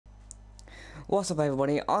What's up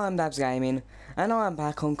everybody, I'm Dabs Gaming and I'm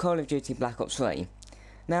back on Call of Duty Black Ops 3.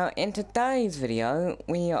 Now in today's video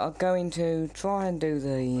we are going to try and do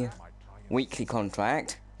the weekly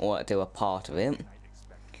contract, or do a part of it,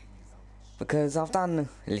 because I've done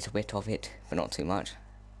a little bit of it but not too much,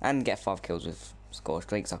 and get 5 kills with score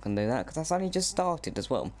streaks. I can do that because that's only just started as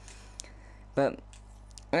well. But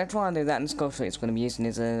I'm going to try and do that, and the score streaks I'm going to be using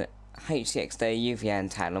is a HCXD, UVA and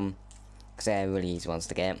Talon, because they're really easy ones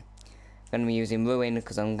to get. I'm going to be using Ruin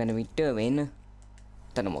because I'm going to be doing,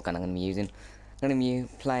 don't know what gun I'm going to be using. I'm going to be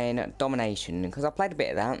playing Domination because I played a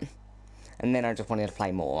bit of that and then I just wanted to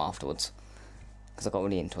play more afterwards because I got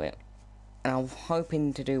really into it. And I'm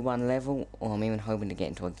hoping to do one level, or I'm even hoping to get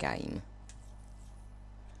into a game.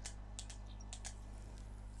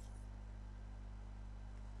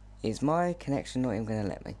 Is my connection not even going to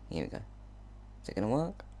let me? Here we go. Is it going to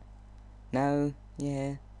work? No?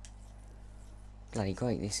 Yeah. Bloody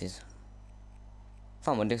great this is.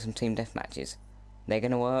 Fun, we'll do some team death matches. They're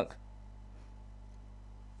gonna work.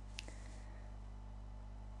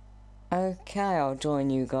 Okay, I'll join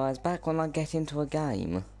you guys back when I get into a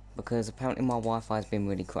game, because apparently my Wi-Fi's been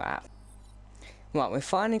really crap. Right, we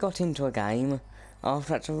finally got into a game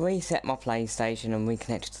after I had to reset my PlayStation and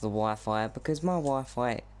reconnect it to the Wi-Fi, because my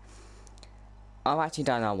Wi-Fi, I actually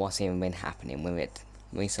don't know what's even been happening with it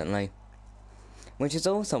recently. Which is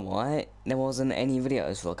also why there wasn't any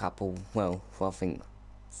videos for a couple, well, for I think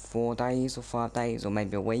 4 days or 5 days or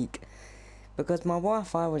maybe a week, because my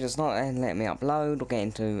Wi-Fi was just not letting me upload or get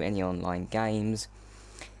into any online games.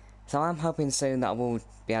 So I'm hoping soon that I will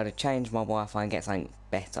be able to change my Wi-Fi and get something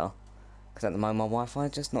better, because at the moment my Wi-Fi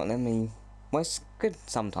is just not letting me. Well, it's good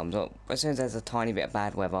sometimes, but as soon as there's a tiny bit of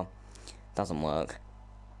bad weather, it doesn't work.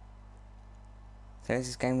 So is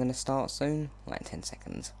this game going to start soon? Like 10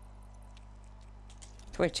 seconds.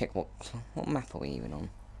 Should we check what map are we even on?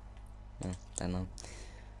 No, don't know.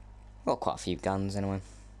 Got quite a few guns anyway.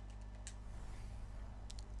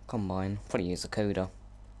 Combine. Probably use the Cuda.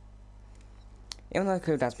 Even though the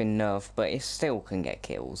Cuda has been nerfed, but it still can get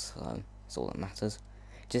kills, so that's all that matters.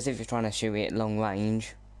 Just if you're trying to shoot it at long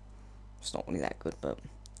range, it's not really that good, but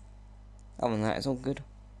other than that, it's all good.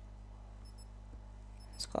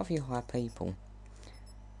 There's quite a few high people.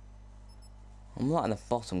 I'm right at the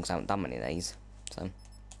bottom because I haven't done many of these, so.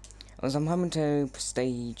 As I'm hoping to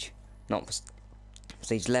prestige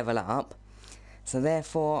level up, so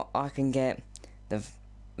therefore I can get the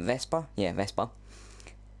Vespa,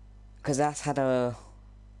 because that's had a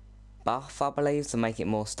buff, I believe, to make it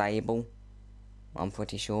more stable. I'm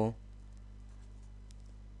pretty sure.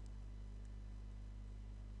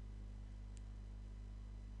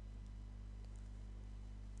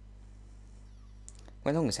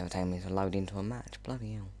 Well, longest ever taken me to load into a match,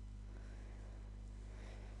 bloody hell.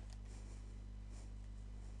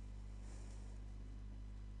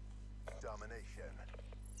 Domination.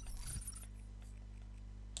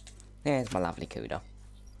 There's my lovely Cuda.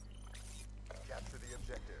 Capture the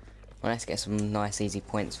objective. Well, let's get some nice easy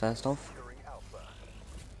points first off. Securing Alpha.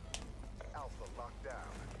 Alpha locked down.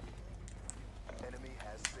 Enemy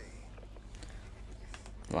has C.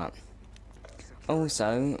 Right.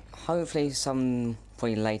 Also, hopefully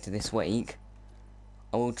probably later this week,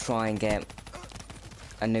 I will try and get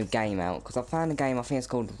a new game out, because I found a game, I think it's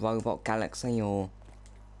called Robot Galaxy, or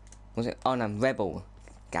was it? Oh no, Rebel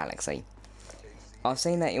Galaxy. I've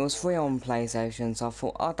seen that it was free on PlayStation, so I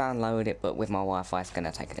thought I'd download it, but with my Wi-Fi it's going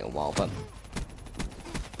to take a little while, but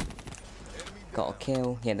got a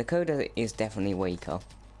kill. Yeah, the Cuda is definitely weaker.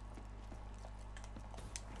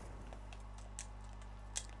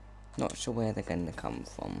 Not sure where they're going to come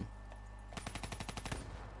from.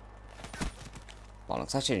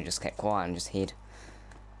 Bollocks, I should have just kept quiet and just hid.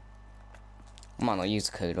 I might not use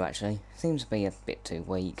the Cuda actually. Seems to be a bit too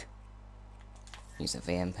weak. Use the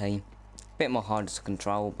VMP. Bit more harder to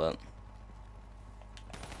control, but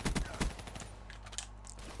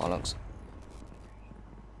bollocks.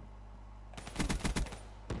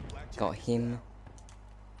 Got him.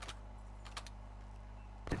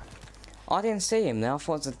 I didn't see him there. I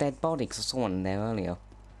thought it was a dead body because I saw one there earlier.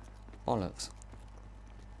 Bollocks.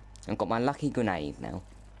 I've got my lucky grenade now.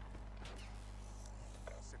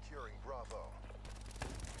 Securing Bravo.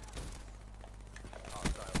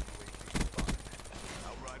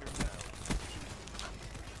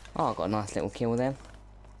 Oh, I got a nice little kill there.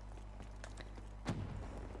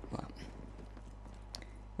 Right.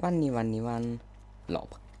 Run. Lob.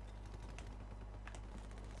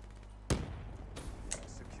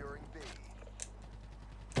 Securing B.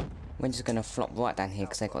 We're just going to flop right down here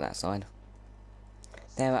because they got that side.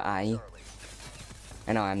 They're at A.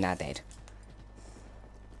 And I am now dead.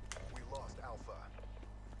 We lost Alpha.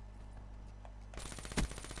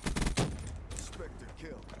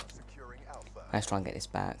 Let's try and get this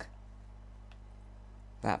back.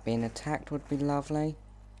 That being attacked would be lovely.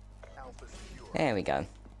 Alpha secure. There we go.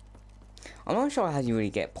 I'm not sure how you really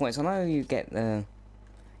get points. I know you get the...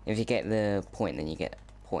 If you get the point, then you get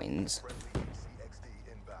points. Friendly HCXD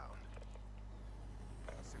inbound.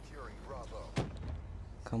 Securing Bravo.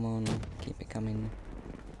 Come on, keep it coming.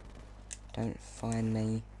 Don't find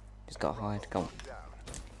me. Just got to hide. Go on. Down.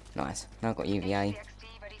 Nice. Now I've got UVA.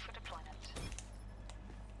 HCXD ready for deployment.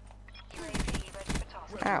 UAV ready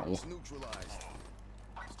for task. Ow. Neutralized.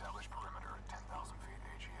 Establish perimeter at 10,000 feet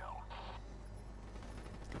AGL.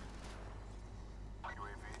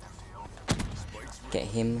 UAV MTL. Spikes Get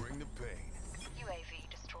him. bring the pain. UAV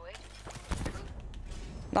destroyed.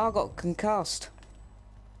 No, I got concussed.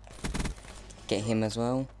 Get him as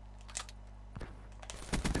well.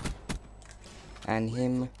 And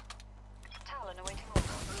him. Talon awaiting orders.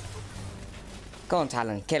 Go on,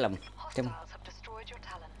 Talon. Kill him. Kill him. Hostiles have destroyed your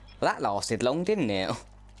Talon. Well, that lasted long, didn't it?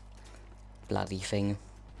 Bloody thing.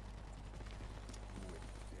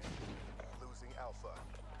 Losing Alpha.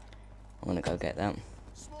 I want to go get that.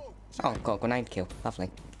 Smoke. Oh, got a grenade kill. Lovely.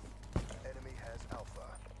 Enemy has Alpha.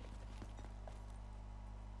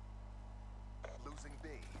 Losing B.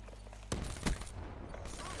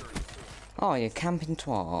 Securing C. Oh, you camping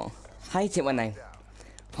twat. Hate it when they Down.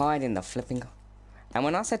 hide in the flipping... And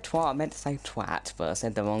when I said twat, I meant to say twat, but I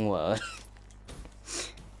said the wrong word.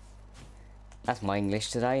 That's my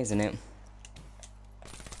English today, isn't it?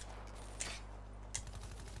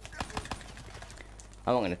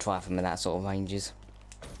 I'm not going to try for me that sort of ranges.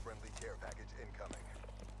 Friendly care package incoming.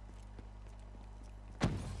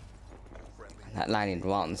 Friendly That landed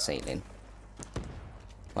right on the ceiling.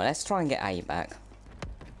 Well, let's try and get A back.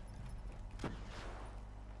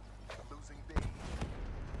 losing B.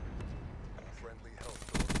 Friendly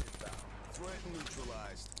health door inbound. Threat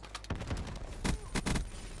neutralized.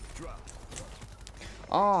 Drop.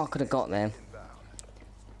 Oh, I could have got there. Inbound.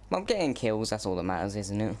 Well, I'm getting kills, that's all that matters,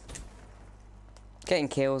 isn't it? Getting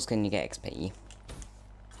kills, can you get XP?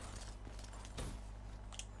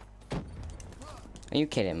 Are you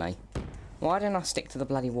kidding me? Why didn't I stick to the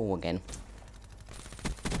bloody wall again?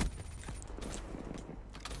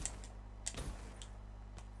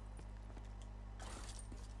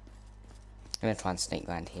 I'm gonna try and sneak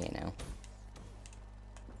around here now.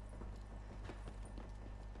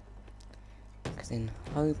 Because then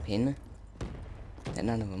hoping that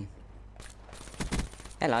none of them...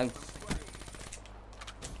 Hello.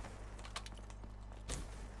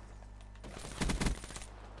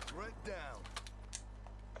 Threat down.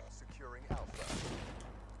 Securing Alpha.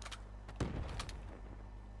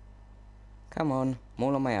 Come on, I'm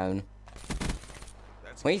all on my own.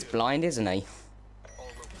 That's Well, he's blind, isn't he? all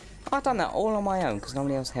over. I've done that all on my own because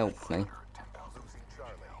nobody else helped me. Losing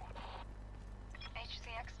Charlie.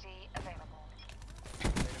 HCXD available.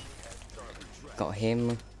 Enemy has Charlie. Got him.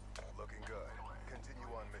 Looking good. Continue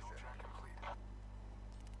on mission.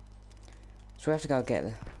 So we have to go get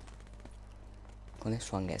the... Well, let's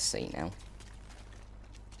try and get C now.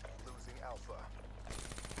 Losing Alpha.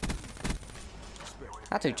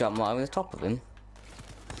 I had to jump right over the top of him.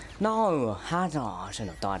 No! Had I? I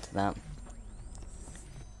shouldn't have died to that.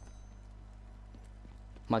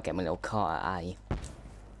 Might get my little car at A.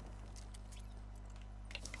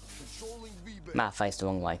 Controlling B base. Matt faced the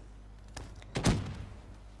wrong way.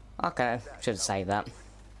 Okay, should have saved that.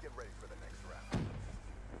 Get ready for the next round.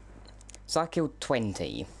 So I killed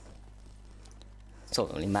 20. That's all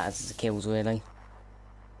that really matters is the kills, really.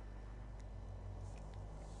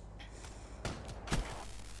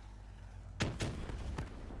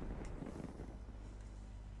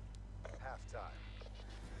 Halftime.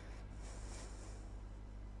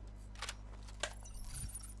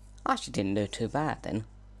 I actually didn't do too bad then.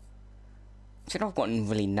 Should I've got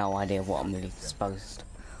really no idea what I'm really supposed.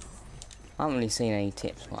 I haven't really seen any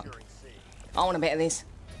tips. One. Securing C. I want a bit of this.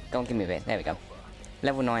 Go on, give me a bit. There we go.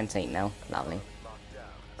 Level 19 now. Lovely. Locked down.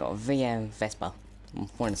 Got a VM Vespa. I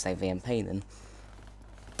wanted to say VMP then.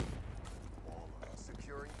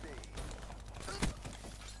 Securing B.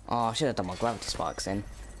 Oh, I should have done my gravity spikes then.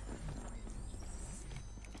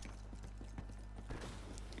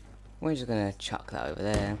 We're just gonna chuck that over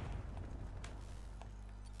there.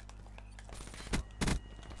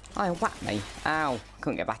 Oh, it whacked me. Ow.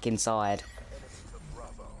 Couldn't get back inside. Enemies of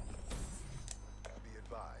Bravo. Be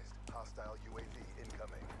advised. Hostile UAV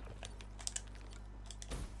incoming.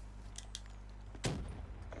 Be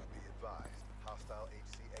advised. Hostile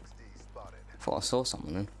HCXD spotted. Thought I saw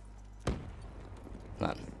someone then.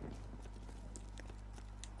 No.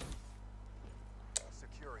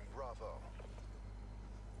 Securing Bravo.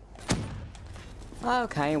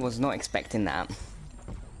 Okay, was not expecting that.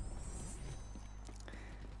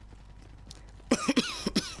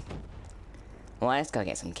 Well, let's go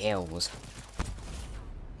get some kills.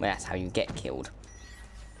 Well, that's how you get killed.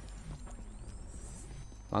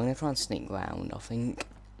 I'm gonna try and sneak round, I think.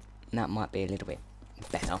 That might be a little bit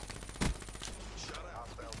better. Hostile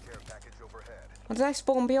care package overhead. Oh, did they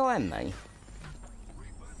spawn behind me?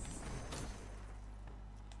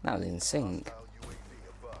 That was in sync. Hostile UAV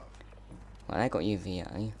above. Well, they got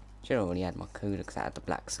UVA. Should have already had my Kuda because I had the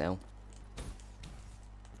black cell.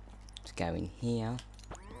 Let's go in here.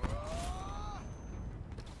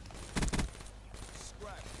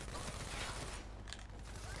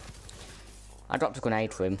 I dropped a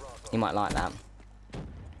grenade for him. He might like that.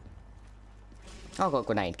 I got a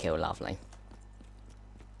grenade kill, lovely.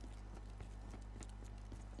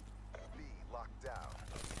 B locked down.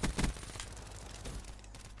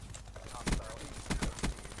 Hostile in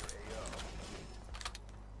your AO.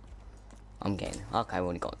 I'm getting. Okay, we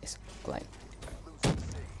already got this. Great. Losing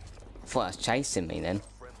C. Thought I was chasing me then.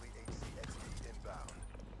 Friendly HCXD inbound.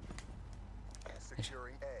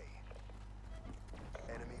 Securing A.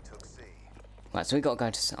 Enemy took C. Right, so we gotta go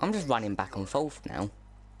to. I'm just running back and forth now.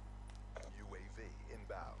 UAV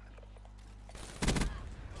inbound.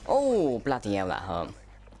 Oh, bloody hell, that hurt.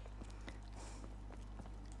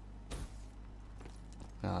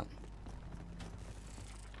 Right.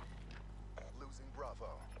 Losing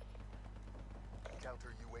Bravo.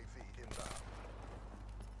 Counter UAV inbound.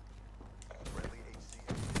 Friendly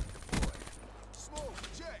HCXD deployed. Smoke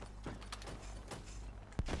check.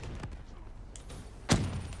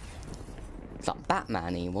 It's like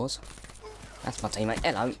Batman he was. That's my teammate.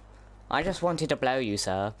 Hello. I just wanted to blow you,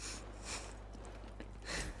 sir.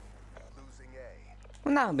 Losing A.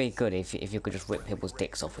 Well, that would be good if you could just rip people's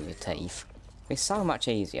dicks off with your teeth. It's so much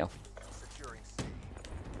easier. Securing C.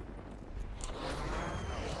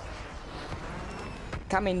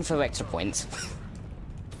 Come in for extra points.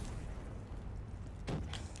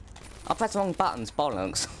 I pressed the wrong buttons,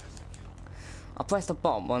 bollocks. I pressed the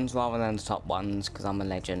bottom ones rather than the top ones because I'm a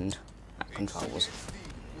legend at controls.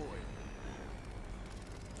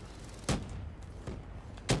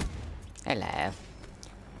 Hello.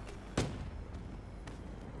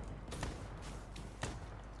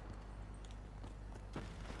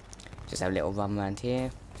 Just have a little run around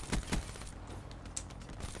here.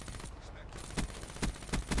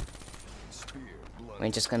 We're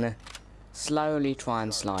just gonna slowly try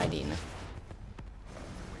and slide in. UAV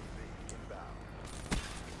inbound.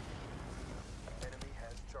 Enemy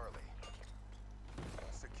has Charlie.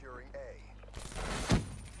 Securing A.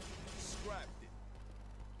 Scrapped it.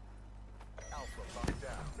 Alpha locked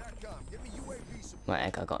down. SATCOM, give me UAV support. Right,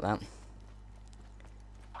 Echo got that.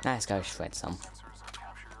 Now let's go shred some. Sensors and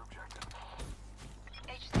capture your objective.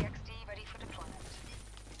 HCXD ready for deployment.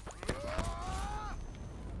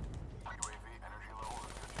 UAV energy level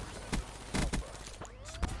at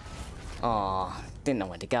 50%. Oh, didn't know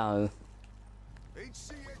where to go.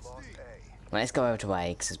 Lost A. Right, let's go over to A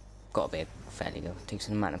because there's got to be a fairly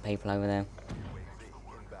decent amount of people over there. UAV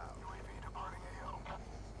inbound. UAV departing AO.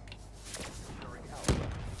 Securing Alpha.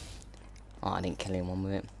 Oh, I didn't kill anyone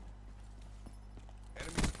with it.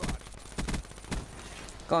 Enemy spotted.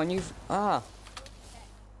 Go on, you. Ah!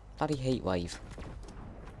 Bloody heat wave.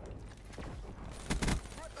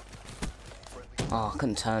 Oh, I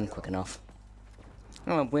couldn't turn quick enough.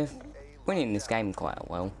 Oh, we're winning this game quite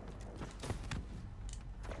well.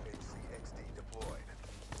 HCXD deployed.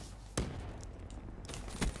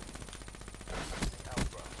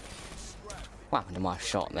 Alpha. Scrapped it. What happened to my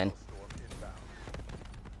shot then? Storm inbound.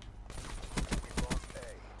 We lost A.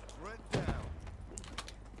 Threat down.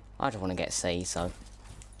 I just want to get C, so.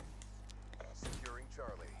 Securing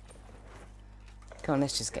Charlie. Come on,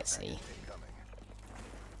 let's just get C. Incoming.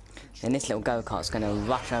 Then this little go-kart's going to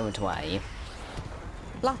rush over to A.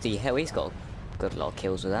 Bloody hell, he's got a good lot of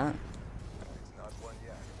kills with that. It's not one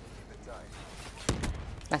yet. Keep it tight.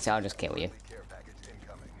 That's it, I'll just kill you. Friendly care package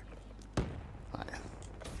incoming. Right.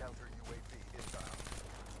 Counter UAV inbound.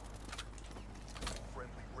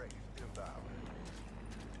 Friendly Wraith inbound.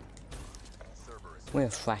 Cerberus. We're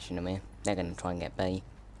thrashing them here. They're going to try and get B.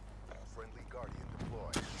 Friendly Guardian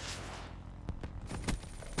deployed.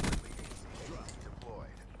 Friendly HCXD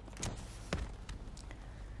deployed.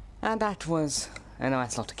 And that was a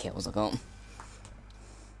nice lot of kills I got.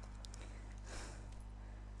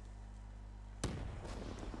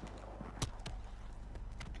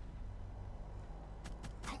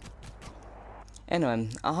 Anyway,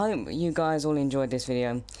 I hope you guys all enjoyed this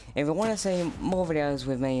video. If you want to see more videos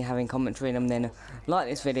with me having commentary in them, then like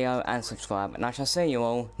this video and subscribe. And I shall see you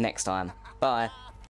all next time. Bye.